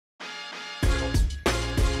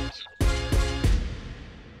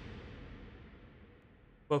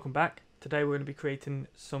Welcome back. Today we're going to be creating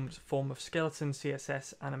some form of skeleton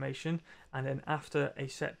CSS animation, and then after a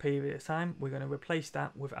set period of time we're going to replace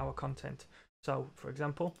that with our content. So for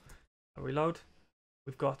example, I reload,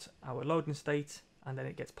 we've got our loading state, and then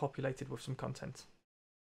it gets populated with some content.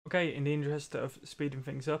 Okay, in the interest of speeding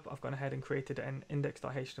things up, I've gone ahead and created an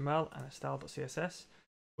index.html and a style.css.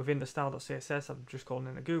 Within the style.css, I'm just calling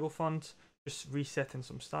in a Google font, just resetting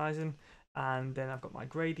some styling, and then I've got my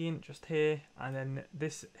gradient just here, and then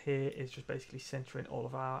this here is just basically centering all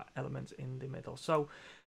of our elements in the middle. So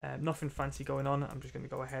nothing fancy going on. I'm just going to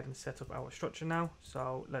go ahead and set up our structure now.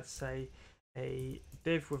 So let's say a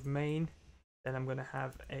div with main, then I'm going to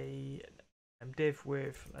have a div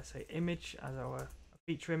with, let's say, image as our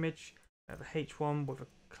feature image. I have a h1 with a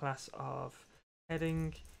class of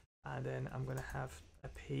heading, and then I'm going to have a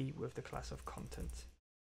p with the class of content.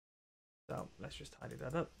 So let's just tidy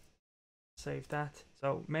that up, save that.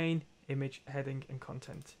 So main, image, heading, and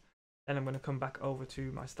content. Then I'm going to come back over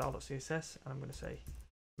to my style.css, and I'm going to say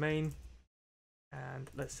main, and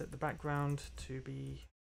let's set the background to be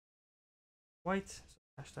white. So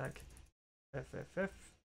hashtag FFF,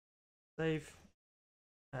 save.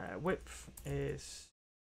 Width is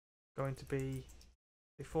going to be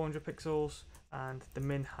 400 pixels, and the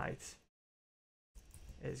min height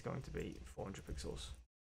is going to be 400 pixels.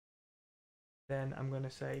 Then I'm going to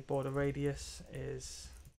say border radius is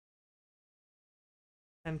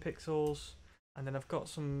 10 pixels, and then I've got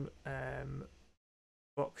some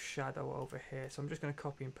box shadow over here, so I'm just going to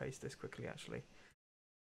copy and paste this quickly actually.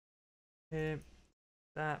 Here,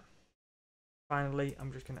 that. Finally,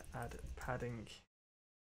 I'm just going to add padding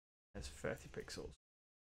as 30 pixels.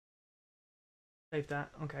 Save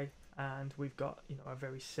that. Okay, and we've got a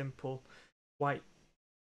very simple white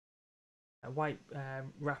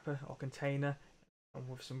wrapper or container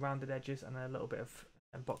with some rounded edges and a little bit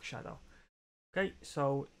of box shadow. Okay,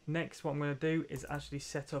 so next what I'm going to do is actually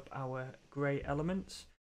set up our grey elements.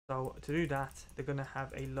 So to do that, they're going to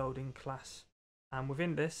have a loading class, and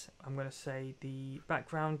within this I'm going to say the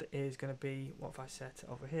background is going to be, what if I set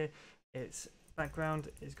over here, it's background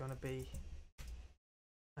is going to be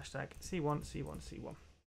hashtag C1 C1 C1,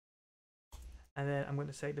 and then I'm going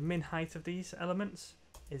to say the min height of these elements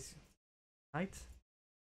is height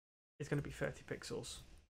is going to be 30 pixels.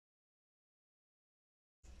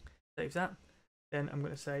 Save that. Then I'm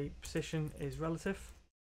going to say position is relative,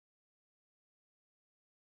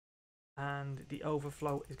 and the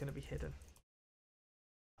overflow is going to be hidden.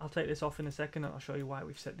 I'll take this off in a second and I'll show you why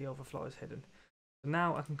we've set the overflow as hidden. So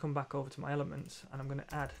now I can come back over to my elements, and I'm going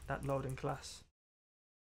to add that loading class.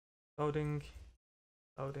 Loading,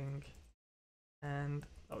 loading, and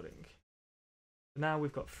loading. So now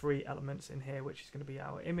we've got 3 elements in here, which is going to be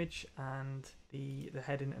our image and the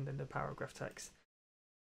heading, and then the paragraph text.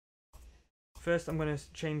 First I'm going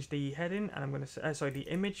to change the heading, and I'm going to say the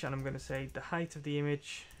image, and I'm going to say the height of the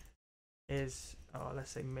image is,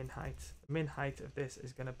 let's say min height. The min height of this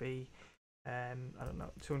is going to be I don't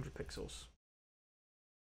know, 200 pixels.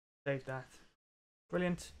 Save that.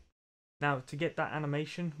 Brilliant. Now to get that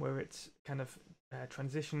animation where it's kind of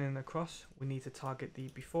transitioning across, we need to target the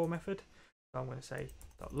before method. So I'm going to say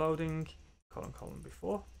dot loading colon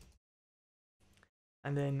before,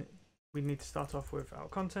 and then we need to start off with our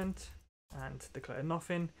content and declare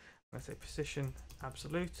nothing. I'm going to say position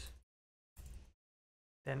absolute.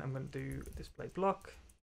 Then I'm going to do display block.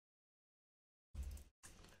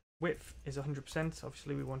 Width is 100%.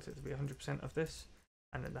 Obviously we want it to be 100% of this,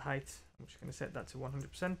 and then the height, I'm just going to set that to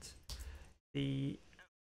 100%.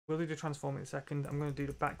 We'll do the transform in a second. I'm going to do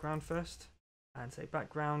the background first, and say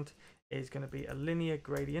background is going to be a linear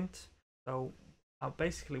gradient. So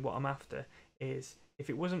basically what I'm after is, if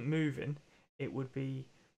it wasn't moving, it would be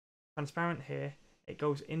transparent here, it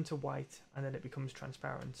goes into white, and then it becomes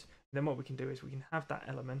transparent. And then what we can do is we can have that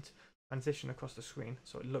element transition across the screen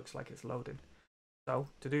so it looks like it's loading. So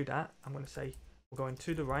to do that, I'm going to say we're going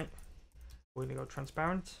to the right, we're going to go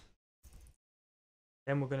transparent,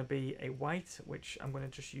 then we're going to be a white, which I'm going to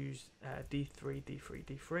just use D3, D3,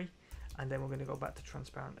 D3, and then we're going to go back to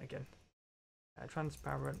transparent again.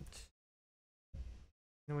 Transparent.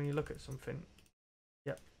 When you look at something,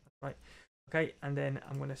 yep, that's right. Okay, and then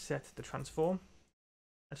I'm going to set the transform.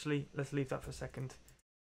 Actually, let's leave that for a second.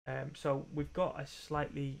 So we've got a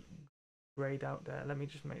slightly grayed out there. Let me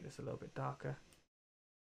just make this a little bit darker.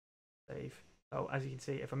 Save. So as you can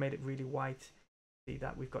see, if I made it really white, see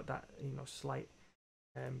that we've got that slight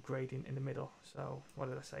gradient in the middle. So what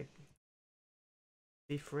did I say?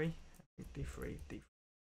 D3, D3, D3.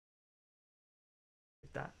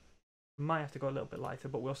 Like that. Might have to go a little bit lighter,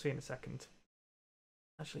 but we'll see in a second.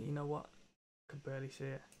 Actually, you know what? I can barely see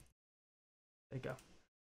it. There you go.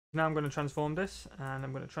 Now I'm going to transform this, and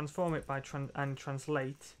I'm going to transform it by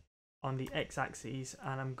translate on the x-axis,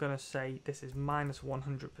 and I'm going to say this is minus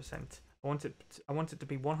 100%. I want it to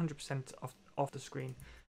be 100% off the screen,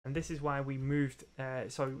 and this is why we moved.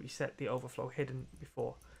 We set the overflow hidden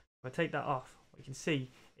before. If I take that off, what you can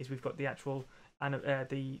see is we've got the actual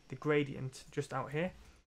the gradient just out here.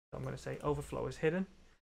 So I'm going to say overflow is hidden,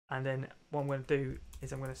 and then what I'm going to do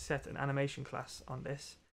is I'm going to set an animation class on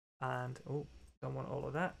this, and don't want all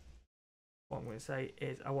of that. What I'm going to say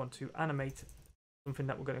is I want to animate something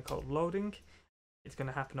that we're going to call loading. It's going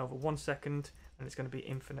to happen over 1 second, and it's going to be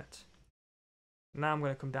infinite. Now I'm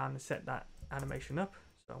going to come down and set that animation up.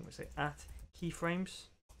 So I'm going to say at keyframes,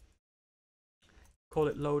 call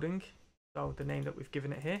it loading, so the name that we've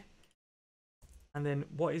given it here. And then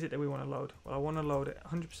what is it that we want to load? Well, I want to load it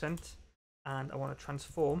 100%, and I want to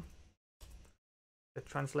transform to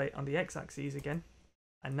translate on the x-axis again,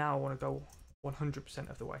 and now I want to go 100%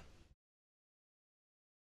 of the way.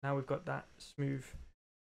 Now we've got that smooth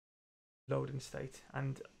loading state,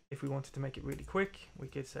 and if we wanted to make it really quick, we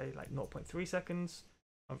could say like 0.3 seconds.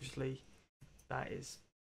 Obviously that is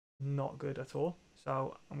not good at all,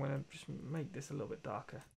 so I'm going to just make this a little bit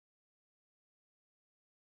darker.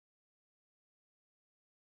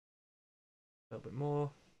 A little bit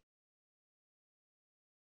more.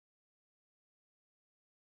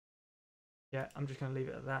 Yeah, I'm just going to leave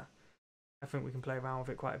it at that. I think we can play around with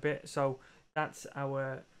it quite a bit. So that's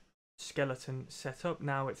our skeleton set up.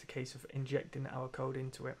 Now it's a case of injecting our code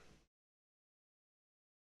into it.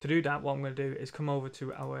 To do that, what I'm going to do is come over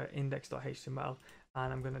to our index.html,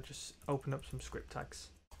 and I'm going to just open up some script tags.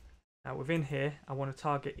 Now within here, I want to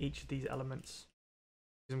target each of these elements,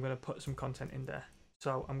 because I'm going to put some content in there.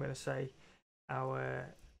 So I'm going to say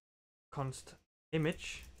our const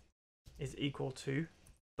image is equal to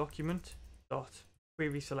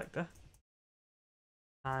document.querySelector.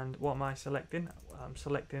 And what am I selecting? I'm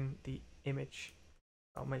selecting the image.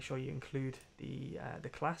 I'll make sure you include the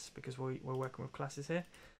class, because we're working with classes here.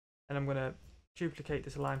 And I'm going to duplicate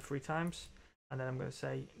this line 3 times, and then I'm going to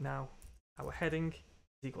say now our heading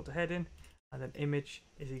is equal to heading, and then image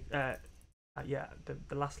is the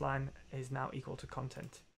last line is now equal to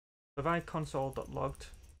content. Provide console.logged.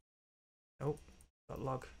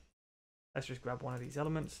 .log. Let's just grab one of these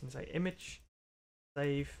elements and say image,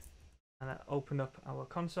 save, and open up our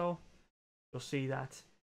console. You'll see that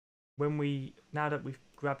now that we've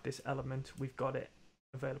grabbed this element, we've got it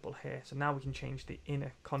available here. So now we can change the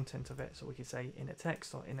inner content of it. So we can say inner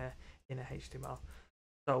text or inner HTML.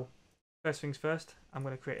 So first things first, I'm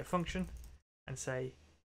going to create a function and say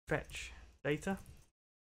fetch data.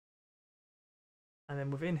 And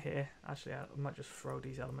then within here, actually I might just throw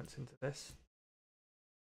these elements into this.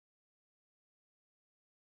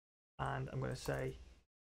 And I'm going to say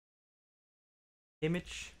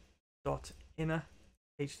image.inner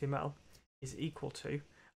HTML is equal to,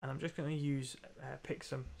 and I'm just going to use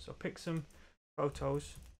Pixum. So Pixum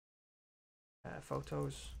photos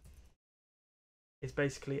is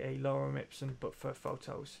basically a lorem ipsum but for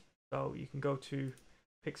photos. So you can go to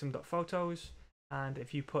pixum.photos, and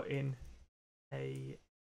if you put in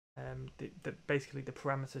basically the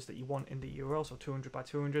parameters that you want in the URL, so 200 by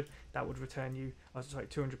 200, that would return you,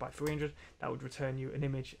 200 by 300, that would return you an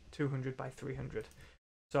image 200 by 300.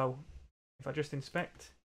 So if I just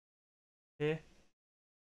inspect here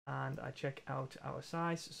and I check out our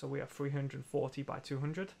size, so we are 340 by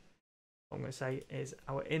 200, what I'm going to say is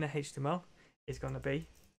our inner HTML is going to be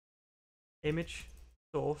image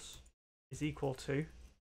source is equal to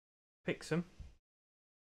Pixum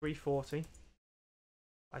 340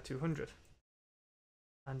 by 200,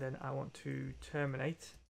 and then I want to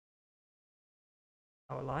terminate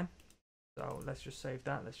our line. So let's just save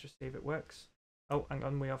that. Let's just see if it works. Oh, hang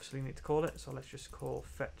on, we obviously need to call it, so let's just call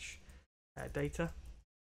fetch data,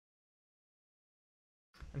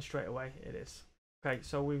 and straight away it is. Okay,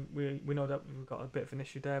 so we know that we've got a bit of an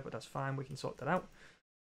issue there, but that's fine, we can sort that out.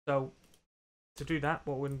 So to do that,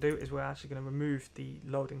 what we're going to do is we're actually going to remove the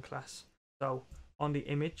loading class. So on the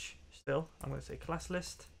image still, I'm going to say class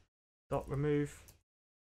list dot remove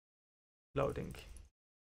loading,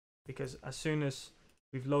 because as soon as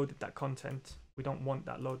we've loaded that content, we don't want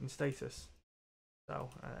that loading status. So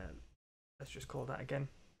let's just call that again.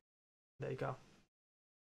 There you go.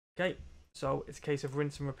 Okay, so it's a case of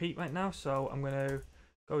rinse and repeat right now. So I'm going to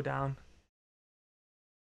go down,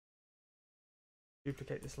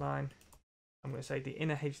 duplicate this line. I'm going to say the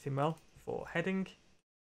inner HTML for heading.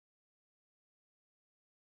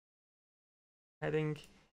 Heading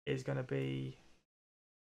is going to be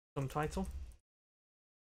some title,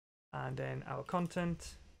 and then our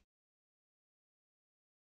content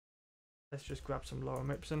let's just grab some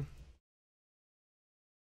lorem ipsum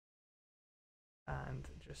and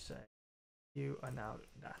just say you are now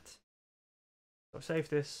that. So save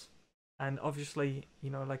this, and obviously, you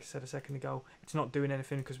know, like I said a second ago, it's not doing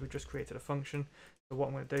anything because we've just created a function. So what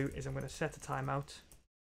I'm going to do is I'm going to set a timeout,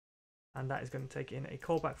 and that is going to take in a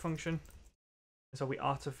callback function. And so we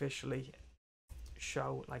artificially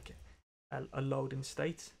show like a loading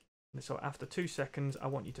state. And so after 2 seconds, I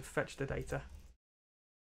want you to fetch the data.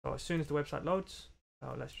 So as soon as the website loads,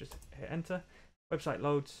 so let's just hit enter. Website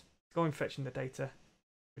loads, it's going fetching the data,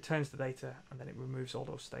 returns the data, and then it removes all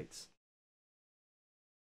those states.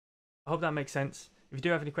 I hope that makes sense. If you do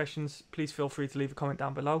have any questions, please feel free to leave a comment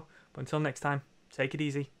down below. But until next time, take it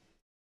easy.